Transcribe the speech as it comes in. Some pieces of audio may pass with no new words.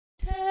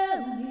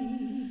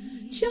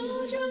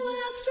JoJo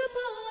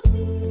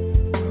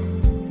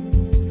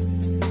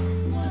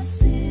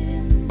what's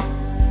in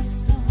the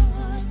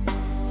stars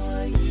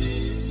for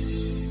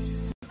you?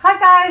 Hi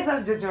guys,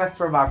 I'm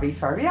JoJo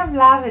Fairy of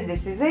Love, and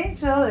this is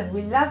Angel, and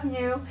we love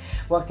you.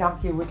 Welcome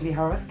to your weekly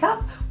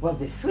horoscope. Well,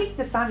 this week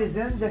the sun is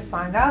in the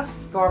sign of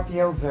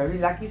Scorpio. Very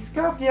lucky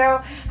Scorpio.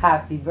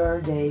 Happy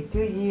birthday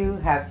to you.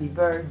 Happy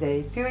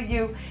birthday to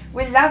you.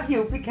 We love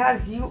you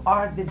because you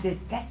are the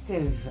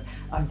detective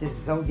of the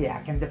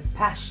zodiac and the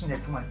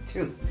passionate one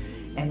too.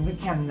 And we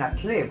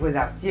cannot live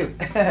without you.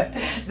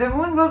 The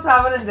moon will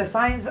travel in the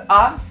signs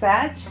of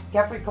Sag,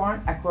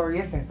 Capricorn,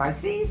 Aquarius, and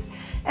Pisces.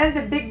 And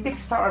the big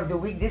star of the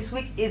week this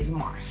week is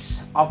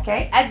Mars.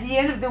 Okay? At the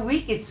end of the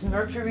week, it's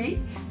Mercury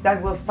that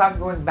will start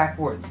going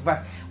backwards.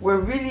 But we're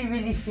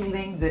really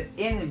feeling the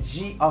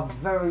energy of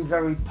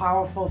very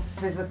powerful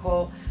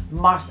physical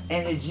Mars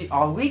energy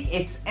all week.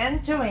 It's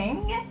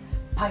entering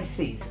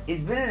Pisces.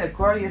 It's been in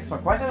Aquarius for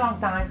quite a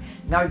long time.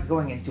 Now it's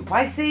going into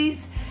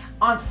Pisces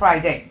on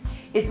Friday.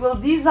 It will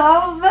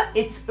dissolve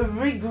its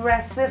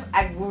regressive,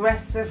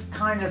 aggressive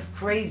kind of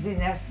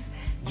craziness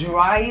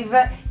drive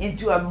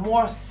into a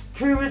more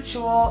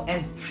spiritual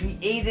and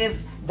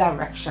creative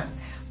direction.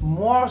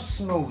 More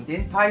smooth.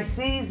 In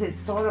Pisces, it's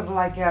sort of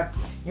like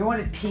you want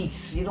a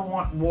peace, you don't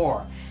want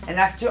war. And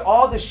after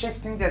all the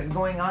shifting that's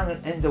going on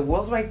in the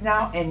world right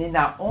now and in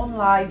our own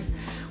lives,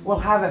 we'll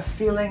have a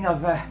feeling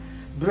of a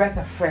breath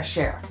of fresh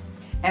air.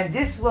 And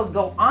this will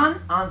go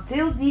on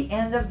until the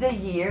end of the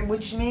year,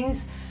 which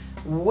means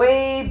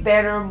way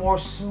better, more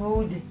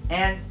smooth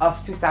end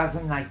of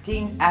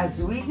 2019,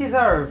 as we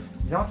deserve,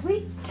 don't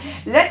we?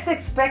 Let's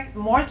expect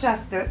more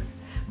justice,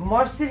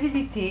 more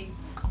civility,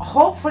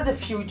 hope for the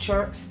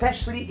future,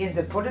 especially in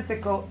the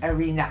political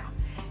arena.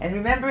 And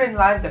remember, in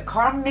life, the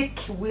karmic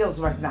wheels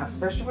right now,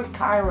 especially with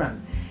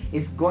Chiron,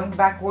 is going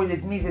backward.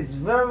 It means it's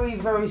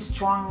very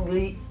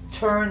strongly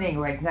turning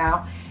right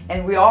now,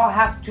 and we all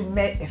have to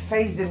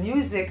face the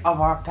music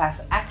of our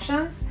past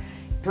actions,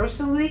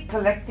 personally,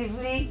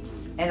 collectively,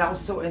 and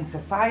also in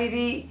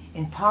society,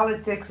 in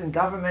politics, in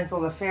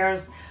governmental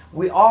affairs.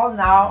 We all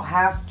now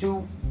have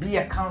to be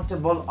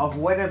accountable of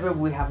whatever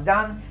we have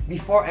done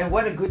before, and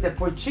what a good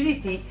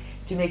opportunity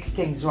to make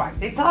things right.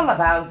 It's all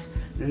about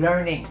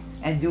learning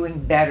and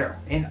doing better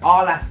in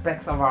all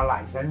aspects of our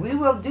lives, and we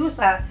will do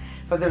that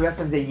for the rest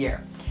of the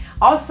year.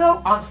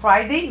 Also on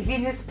Friday,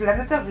 Venus,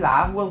 planet of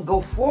love, will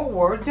go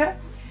forward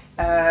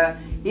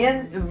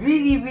in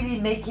really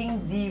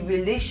making the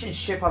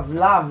relationship of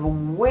love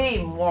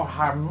way more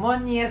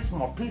harmonious,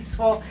 more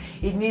peaceful.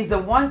 It means the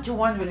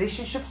one-to-one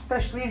relationship,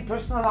 especially in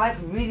personal life,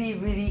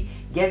 really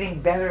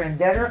getting better and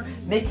better,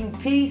 making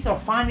peace or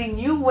finding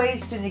new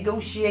ways to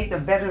negotiate a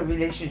better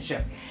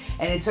relationship.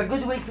 And it's a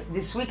good week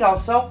this week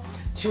also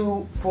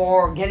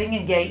for getting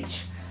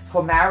engaged,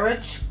 for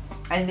marriage,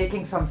 and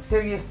making some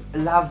serious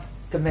love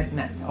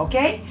commitment,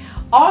 okay?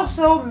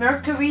 Also,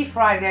 Mercury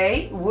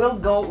Friday will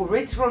go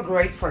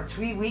retrograde for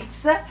 3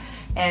 weeks,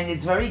 and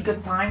it's very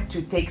good time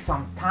to take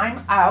some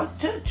time out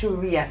to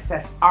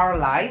reassess our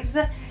lives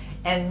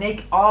and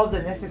make all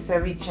the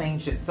necessary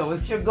changes. So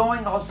if you're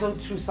going also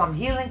through some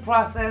healing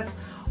process,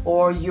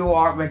 or you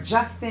are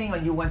adjusting, or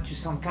you went to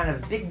some kind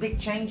of big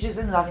changes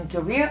in love and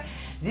career,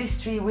 these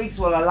 3 weeks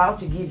will allow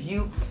to give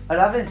you a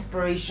lot of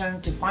inspiration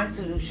to find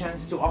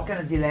solutions to all kind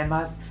of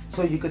dilemmas,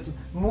 so you could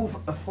move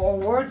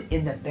forward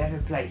in a better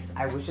place.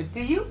 I wish it to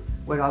you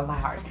with all my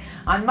heart.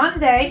 On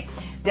Monday,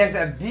 there's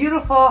a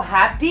beautiful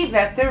happy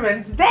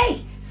Veterans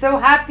Day. So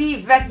happy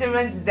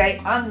Veterans Day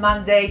on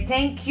Monday.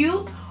 Thank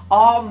you,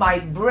 all my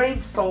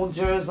brave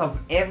soldiers of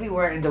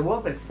everywhere in the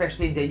world, but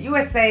especially in the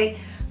USA,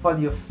 for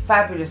your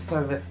fabulous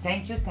service.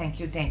 Thank you.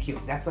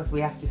 That's what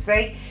we have to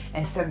say,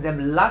 and send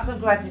them lots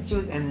of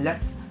gratitude, and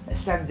let's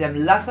send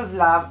them lots of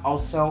love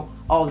also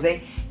all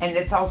day. And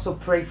let's also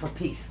pray for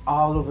peace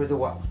all over the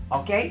world,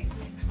 okay?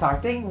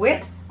 Starting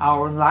with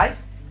our own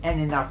lives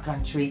and in our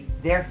country,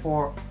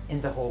 therefore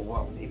in the whole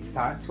world. It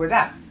starts with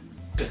us.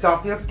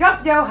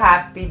 Scorpio,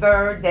 happy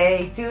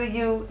birthday to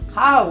you.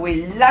 How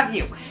we love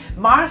you.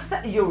 Mars,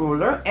 your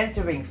ruler,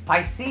 entering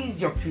Pisces,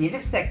 your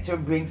creative sector,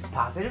 brings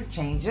positive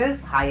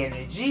changes, high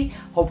energy,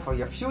 hope for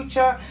your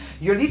future.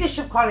 Your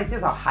leadership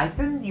qualities are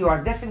heightened. You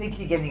are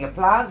definitely getting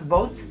applause,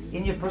 both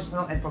in your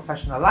personal and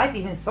professional life.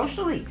 Even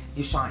socially,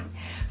 you shine.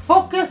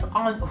 Focus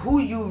on who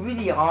you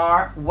really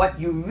are, what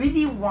you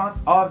really want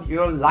of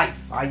your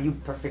life. Are you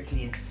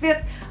perfectly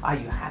fit? Are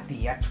you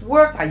happy at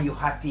work? Are you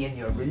happy in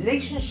your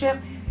relationship?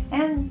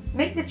 And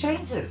make the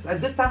changes. A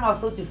good time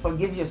also to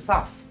forgive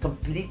yourself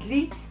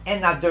completely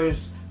and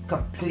others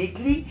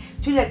completely,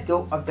 to let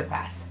go of the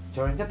past.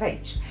 Turn the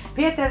page.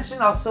 Pay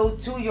attention also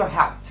to your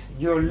health,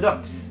 your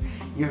looks,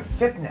 your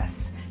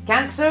fitness.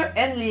 Cancer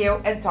and Leo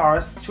and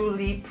Taurus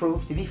truly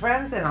prove to be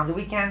friends, and on the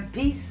weekend,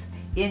 peace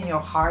in your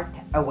heart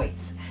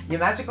awaits. Your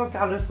magical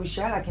colors we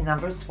share, lucky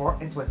numbers 4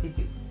 and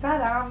 22.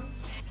 Ta-da!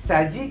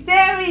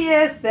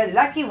 Sagittarius, the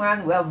lucky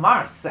one, well,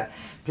 Mars,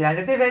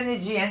 planet of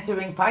energy,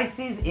 entering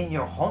Pisces in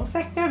your home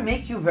sector,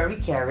 make you very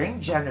caring,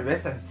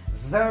 generous, and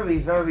very,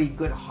 very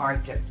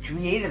good-hearted,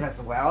 creative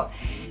as well.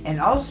 And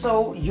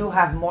also, you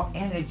have more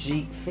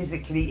energy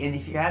physically. And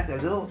if you had a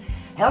little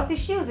health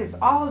issues, it's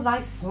all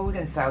nice, smooth,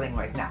 and sailing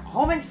right now.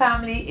 Home and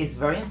family is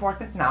very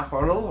important now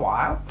for a little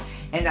while.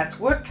 And at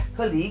work,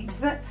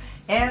 colleagues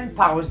and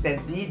powers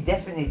that be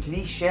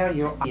definitely share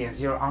your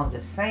ideas. You're on the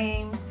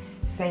same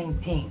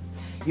team.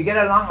 You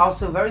get along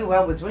also very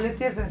well with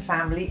relatives and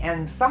family,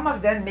 and some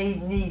of them may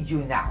need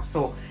you now.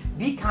 So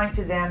be kind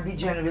to them, be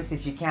generous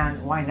if you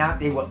can. Why not?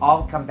 They will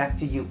all come back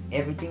to you.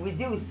 Everything we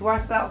do is to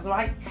ourselves,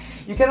 right?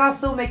 You can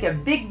also make a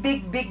big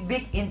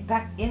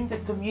impact in the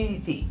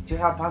community to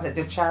help out at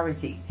the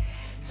charity.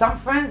 Some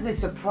friends may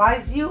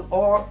surprise you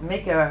or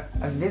make a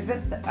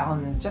visit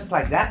just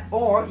like that,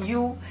 or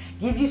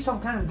give you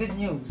some kind of good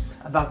news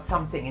about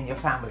something in your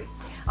family.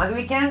 On the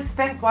weekend,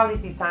 spend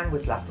quality time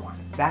with loved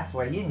ones. That's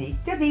where you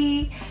need to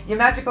be. Your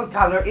magical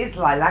color is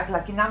lilac.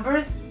 Lucky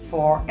numbers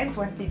 4 and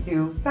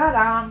 22.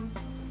 Ta-da!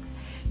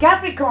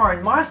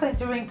 Capricorn, Mars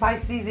entering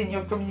Pisces in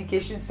your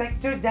communication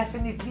sector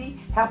definitely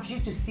helps you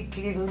to see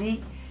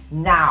clearly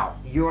now.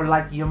 Your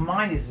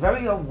mind is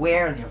very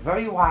aware and you're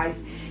very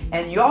wise,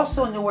 and you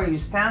also know where you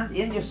stand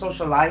in your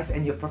social life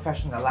and your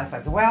professional life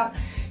as well.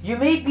 You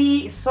may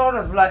be sort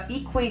of like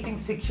equating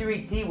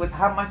security with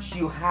how much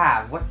you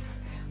have.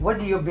 What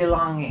are your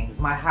belongings?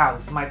 My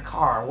house, my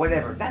car,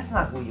 whatever. That's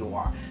not who you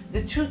are.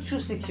 The true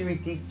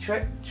security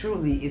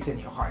truly is in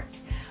your heart.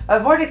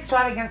 Avoid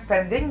extravagant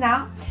spending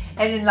now.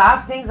 And in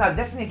love, things are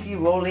definitely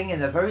rolling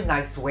in a very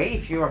nice way.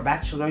 If you're a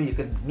bachelor, you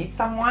could meet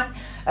someone.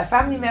 A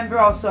family member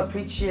also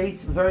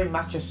appreciates very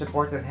much your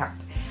support and help.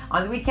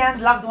 On the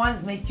weekend, loved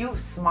ones make you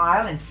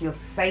smile and feel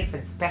safe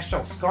and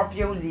special.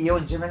 Scorpio, Leo,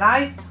 and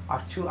Geminis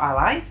are true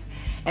allies.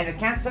 And a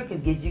Cancer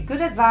could give you good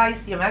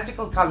advice. Your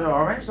magical color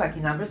orange, lucky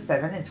numbers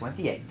 7 and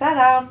 28.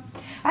 Ta-da!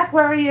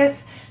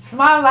 Aquarius,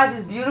 smile, life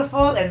is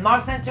beautiful, and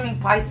Mars entering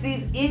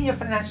Pisces in your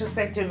financial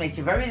sector make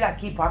you very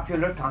lucky,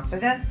 popular,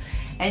 confident,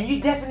 and you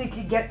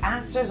definitely get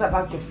answers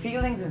about your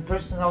feelings and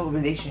personal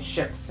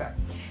relationships.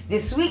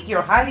 This week,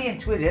 you're highly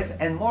intuitive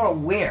and more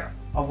aware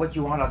of what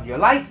you want of your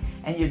life,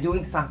 and you're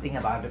doing something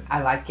about it.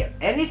 I like it.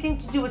 Anything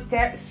to do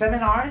with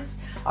seminars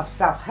of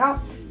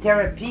self-help,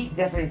 therapy,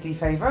 definitely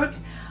favored.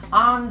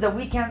 On the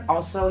weekend,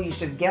 also, you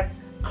should get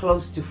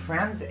close to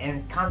friends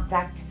and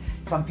contact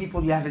some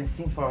people you haven't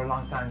seen for a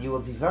long time. You will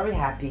be very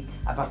happy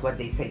about what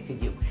they say to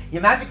you.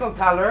 Your magical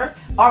color,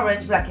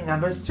 orange, lucky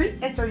numbers 3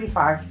 and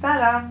 35.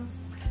 Ta-da!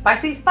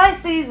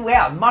 Pisces,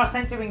 well, Mars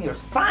entering your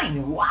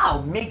sign,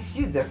 wow, makes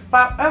you the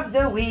star of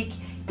the week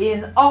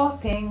in all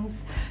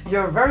things.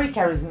 You're very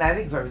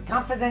charismatic, very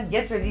confident.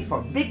 Get ready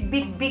for big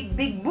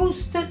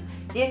boost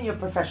in your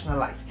professional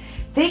life.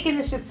 Take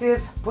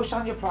initiative, push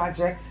on your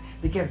projects,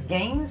 because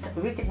gains,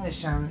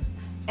 recognition,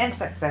 and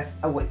success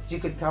awaits. You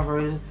could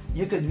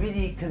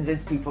really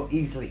convince people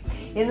easily.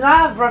 In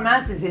love,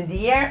 romance is in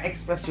the air.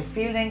 Express your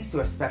feelings to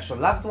a special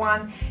loved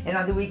one. And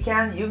on the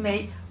weekend, you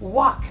may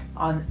walk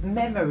on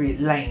memory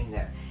lane,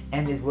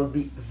 and it will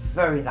be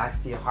very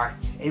nice to your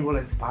heart. It will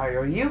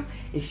inspire you.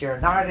 If you're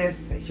an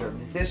artist, if you're a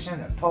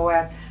musician, a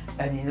poet,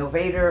 an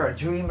innovator, a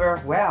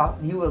dreamer, well,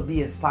 you will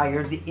be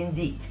inspired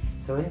indeed.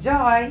 So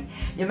enjoy.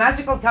 Your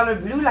magical color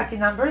blue, lucky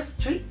numbers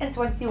 3 and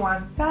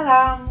 21.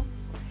 Ta-da!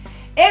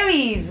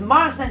 Aries,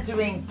 Mars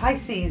entering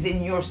Pisces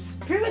in your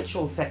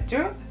spiritual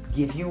sector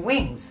give you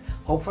wings.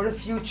 Hope for the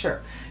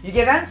future. You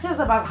get answers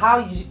about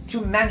how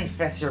to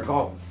manifest your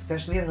goals,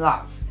 especially in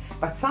love.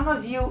 But some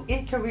of you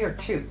in career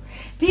too.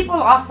 People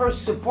offer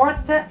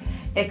support,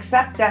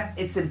 except that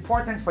it's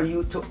important for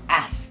you to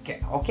ask,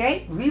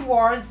 okay?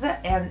 Rewards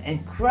and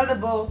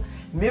incredible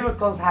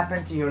miracles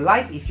happen to your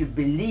life if you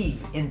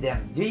believe in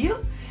them. Do you?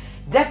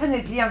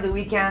 Definitely on the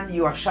weekend,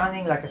 you are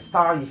shining like a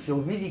star. You feel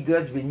really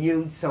good,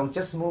 renewed. So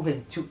just move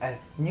into a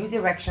new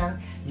direction.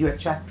 You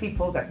attract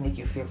people that make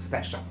you feel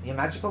special. Your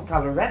magical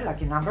color red,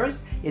 lucky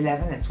numbers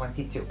 11 and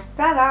 22.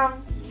 Ta-da!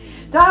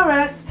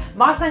 Taurus,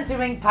 Mars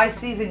entering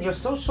Pisces in your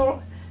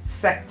social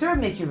sector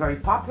make you very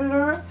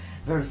popular,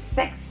 very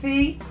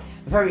sexy,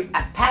 very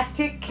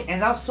apathic,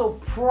 and also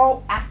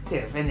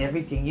proactive in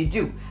everything you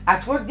do.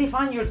 At work,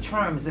 define your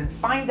terms and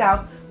find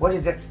out what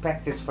is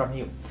expected from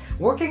you.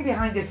 Working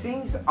behind the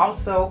scenes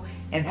also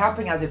and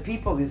helping other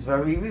people is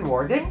very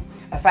rewarding.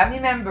 A family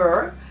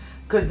member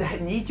could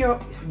need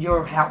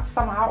your help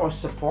somehow or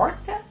support,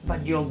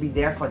 but you'll be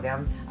there for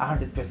them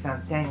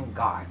 100%, thank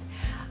God.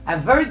 A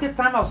very good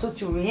time also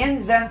to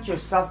reinvent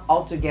yourself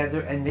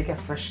altogether and make a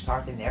fresh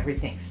start in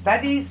everything.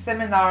 Studies,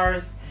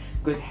 seminars,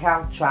 good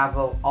health,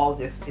 travel, all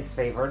this is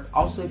favored.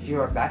 Also, if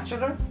you're a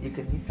bachelor, you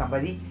could meet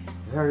somebody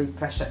very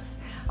precious.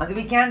 On the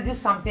weekend, do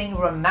something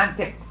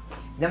romantic.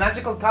 The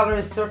magical color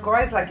is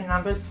turquoise, lucky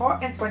numbers 4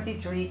 and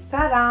 23.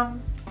 Ta-da!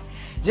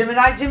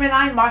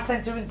 Gemini, Mars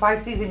entering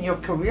Pisces in your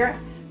career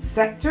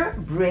sector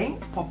bring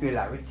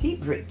popularity,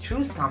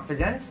 breakthroughs,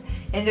 confidence,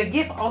 and the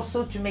gift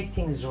also to make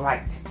things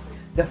right.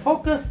 The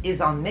focus is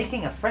on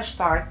making a fresh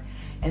start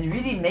and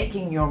really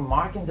making your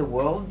mark in the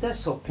world.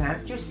 So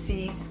plant your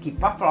seeds,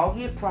 keep up all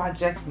your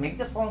projects, make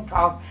the phone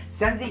calls,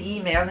 send the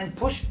email, and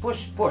push.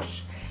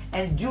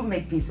 And do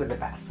make peace with the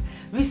past.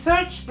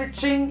 Research,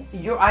 pitching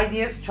your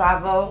ideas,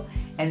 travel,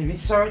 and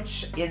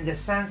research in the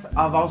sense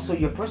of also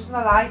your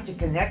personal life to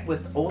connect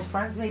with old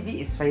friends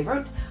maybe is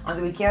favored. On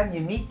the weekend,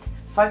 you meet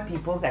fun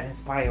people that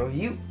inspire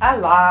you a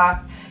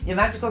lot. Your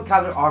magical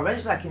color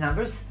orange, lucky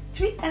numbers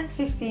 3 and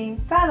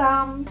 15.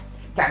 Ta-da!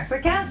 Cancer,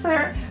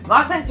 Cancer.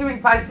 Mars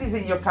entering Pisces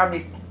in your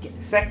karmic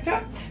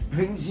sector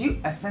brings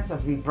you a sense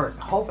of rebirth,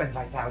 hope, and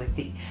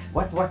vitality.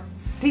 What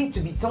seemed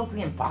to be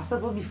totally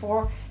impossible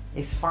before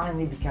is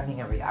finally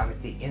becoming a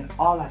reality in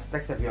all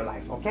aspects of your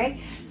life, okay?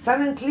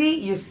 Suddenly,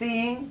 you're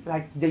seeing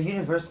like the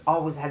universe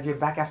always had your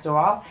back after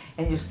all,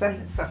 and your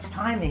sense of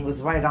timing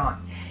was right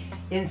on.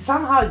 And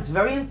somehow it's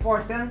very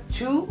important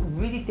to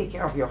really take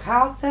care of your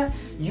health.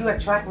 You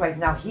attract right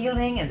now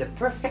healing and the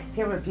perfect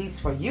therapies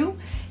for you.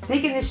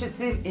 Take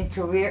initiative in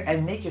career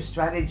and make your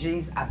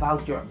strategies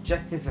about your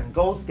objectives and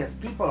goals, because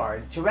people are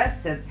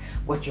interested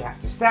what you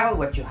have to sell,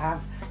 what you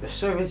have, the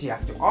service you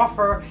have to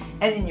offer,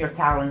 and in your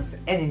talents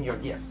and in your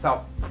gifts. So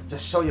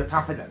just show your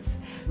confidence.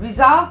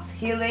 Results,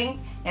 healing,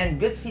 and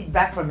good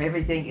feedback from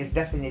everything is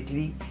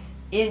definitely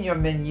in your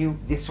menu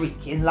this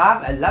week. In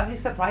love, a lovely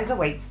surprise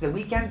awaits. The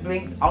weekend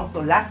brings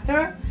also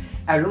laughter,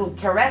 a little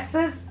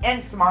caresses,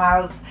 and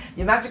smiles.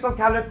 Your magical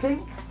color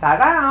pink,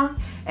 ta-da!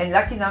 And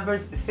lucky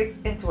numbers 6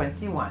 and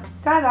 21,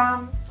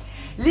 ta-da!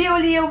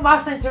 Leo,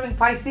 Mars entering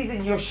Pisces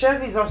in your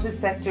shared resources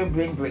sector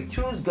bring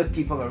breakthroughs, good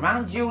people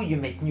around you, you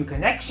make new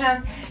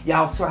connection, you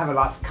also have a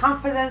lot of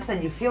confidence,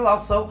 and you feel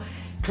also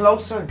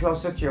closer and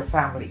closer to your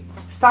family.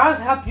 Stars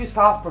help you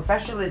solve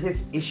professional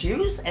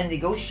issues and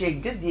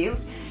negotiate good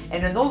deals,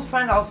 and an old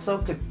friend also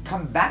could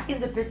come back in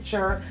the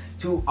picture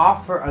to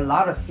offer a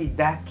lot of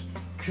feedback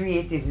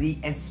creatively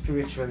and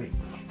spiritually.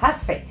 Have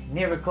faith,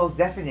 miracles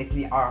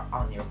definitely are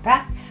on your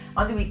path.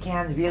 On the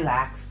weekend,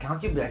 relax,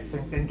 count your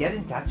blessings, and get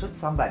in touch with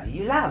somebody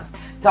you love.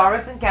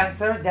 Taurus and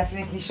Cancer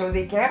definitely show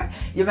they care.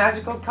 Your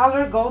magical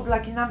color, gold,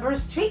 lucky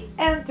numbers 3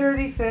 and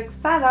 36,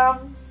 ta-da!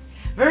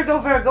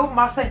 Virgo,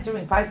 Mars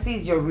entering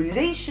Pisces, your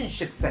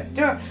relationship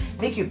sector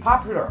make you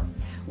popular,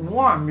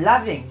 warm,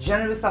 loving,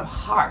 generous of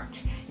heart.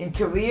 In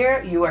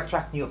career, you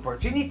attract new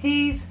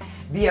opportunities.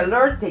 Be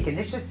alert, take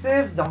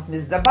initiative, don't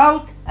miss the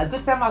boat. A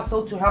good time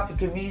also to help your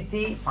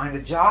community find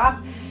a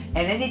job.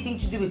 And anything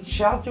to do with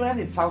children,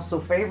 it's also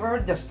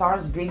favored. The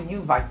stars bring you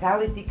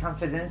vitality,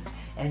 confidence,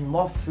 and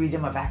more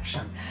freedom of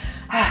action.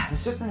 A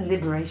certain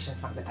liberation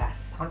from the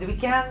past. On the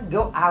weekend,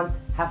 go out,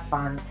 have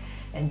fun,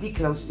 and be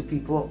close to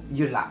people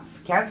you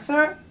love.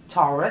 Cancer,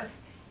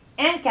 Taurus,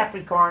 and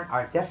Capricorn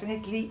are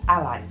definitely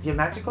allies. Your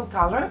magical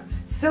color,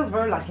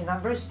 silver, lucky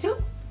numbers 2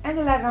 and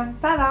 11.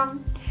 Ta-da!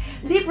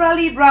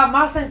 Libra,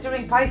 Mars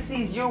entering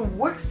Pisces, your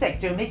work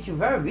sector make you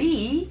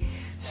very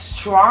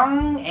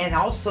strong and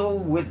also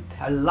with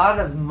a lot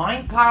of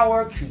mind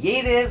power,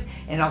 creative,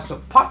 and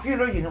also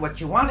popular. You know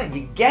what you want and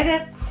you get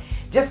it.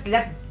 Just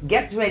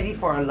get ready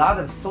for a lot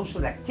of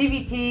social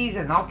activities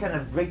and all kind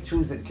of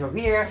breakthroughs in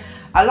career.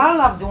 A lot of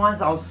loved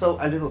ones, also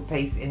a little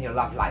pace in your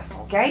love life,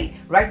 okay?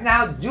 Right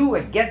now, do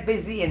it, get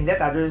busy, and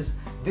let others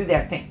do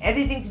their thing.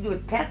 Anything to do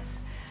with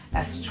pets,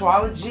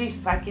 astrology,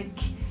 psychic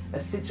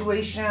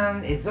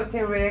situation,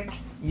 esoteric,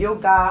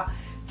 yoga,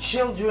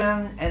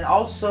 children, and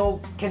also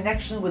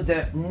connection with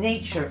the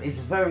nature is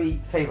very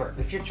favored.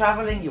 If you're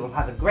traveling, you will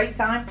have a great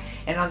time,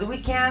 and on the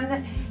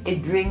weekend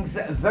it brings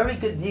very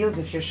good deals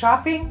if you're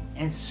shopping,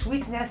 and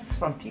sweetness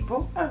from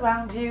people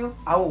around you.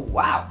 Oh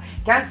wow!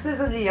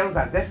 Cancers and Leos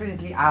are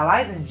definitely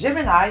allies, and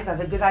Geminis have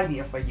a good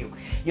idea for you.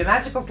 Your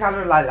magical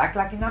color, lilac,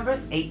 lucky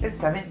numbers 8 and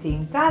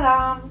 17.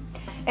 Ta-da!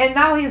 And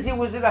now here's your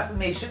wizard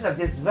affirmation of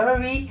this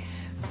very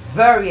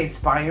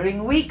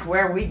inspiring week,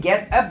 where we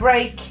get a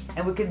break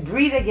and we can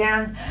breathe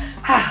again.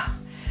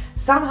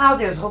 Somehow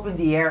there's hope in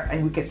the air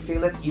and we can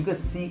feel it. You can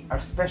see,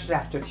 especially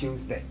after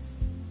Tuesday.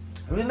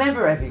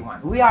 Remember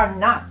everyone, we are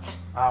not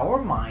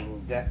our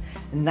mind,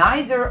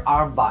 neither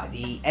our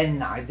body, and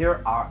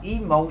neither our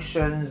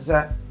emotions.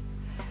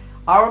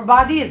 Our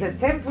body is a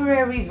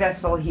temporary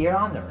vessel here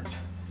on earth.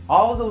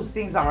 All those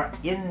things are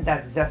in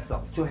that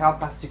vessel to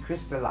help us to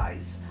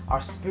crystallize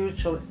our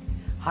spiritual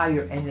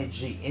higher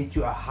energy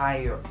into a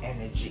higher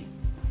energy.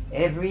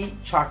 Every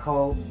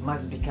charcoal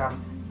must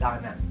become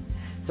diamond.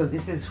 So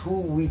this is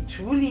who we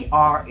truly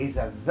are, is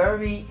a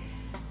very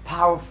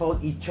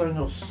powerful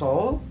eternal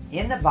soul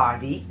in the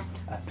body,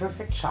 a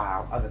perfect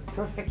child of a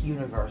perfect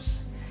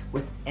universe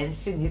with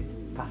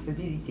infinite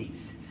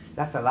possibilities.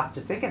 That's a lot to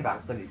think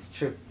about, but it's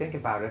true. Think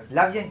about it.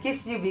 Love you and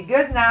kiss you. Be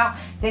good now.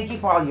 Thank you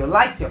for all your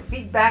likes, your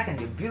feedback, and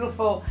your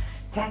beautiful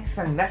texts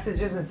and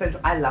messages and stuff.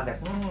 I love it.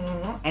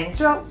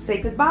 Angel, say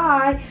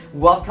goodbye.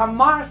 Welcome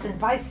Mars in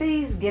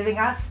Pisces, giving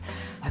us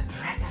a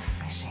breath